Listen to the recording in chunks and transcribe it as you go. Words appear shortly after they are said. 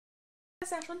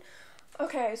Yes, Ashlyn.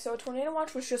 Okay, so a tornado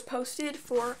watch was just posted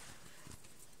for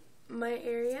my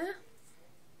area.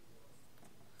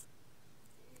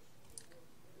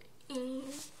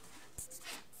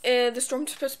 And the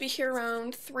storm's supposed to be here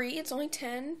around 3. It's only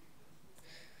 10.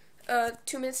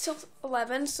 2 minutes till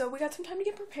 11, so we got some time to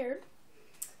get prepared.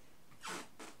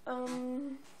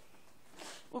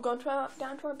 We'll go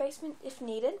down to our basement if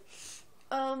needed.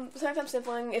 Sorry if I'm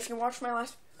sniffling. If you watched my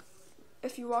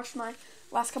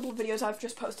last couple of videos I've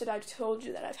just posted, I told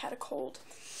you that I've had a cold.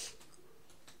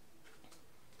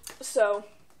 So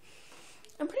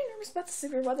I'm pretty nervous about the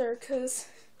severe weather because,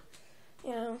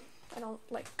 you know, I don't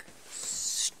like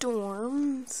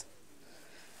storms.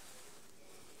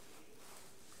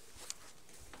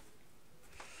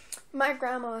 My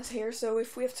grandma's here, so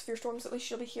if we have severe storms, at least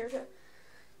she'll be here to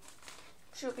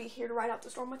ride out the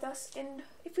storm with us. And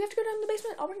if we have to go down to the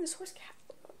basement, I'll bring the source catalog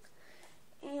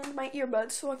and my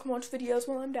earbuds so I can watch videos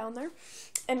while I'm down there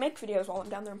and make videos while I'm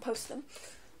down there and post them.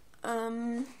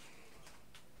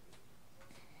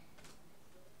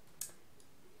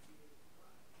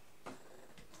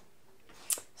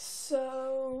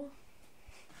 So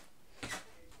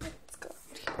let's go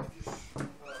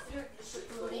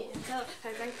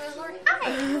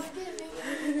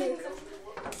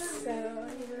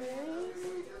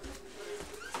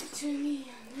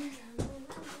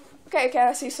Okay,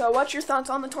 Cassie, so what's your thoughts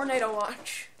on the tornado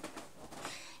watch?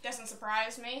 Doesn't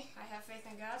surprise me. I have faith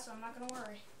in God, so I'm not going to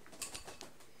worry.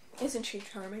 Isn't she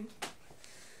charming?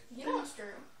 You know it's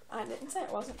true. I didn't say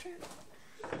it wasn't true.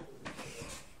 The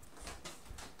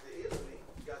enemy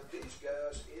got these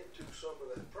guys into some of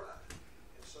that pride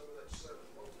and some of that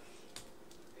self-focus.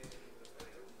 And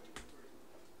they don't think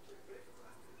pretty big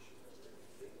about this.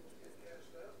 Demons get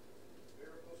cast out,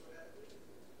 miracles are happening,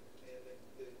 and they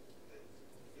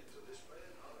get to this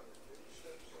man, and he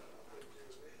steps out of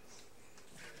their bed.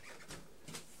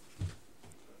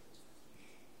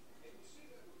 And you see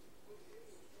that what the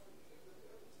enemy was trying to do with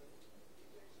the other thing,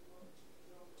 he takes him on,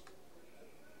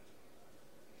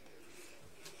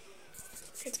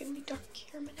 It's gonna be dark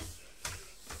here in a minute.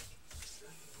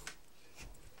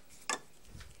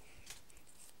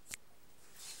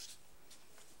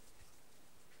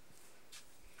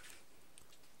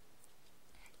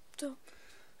 So,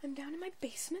 I'm down in my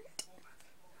basement.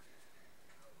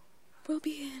 We'll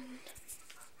be in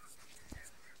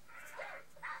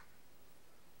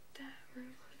that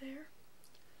room over there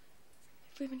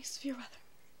if we have any severe weather.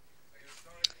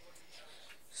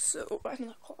 So, I'm in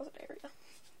the closet area.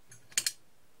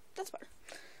 That's better.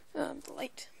 The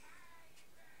light.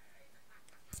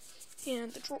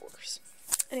 And the drawers.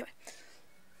 Anyway.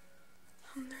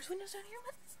 There's windows down here,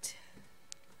 but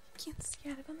you can't see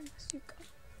out of them unless you go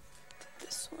to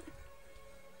this one.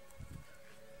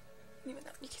 Even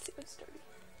that one you can see, but it's dirty.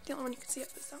 The only one you can see up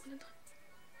is that one in time.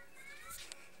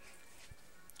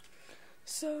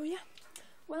 So, yeah.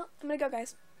 Well, I'm gonna go,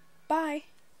 guys. Bye.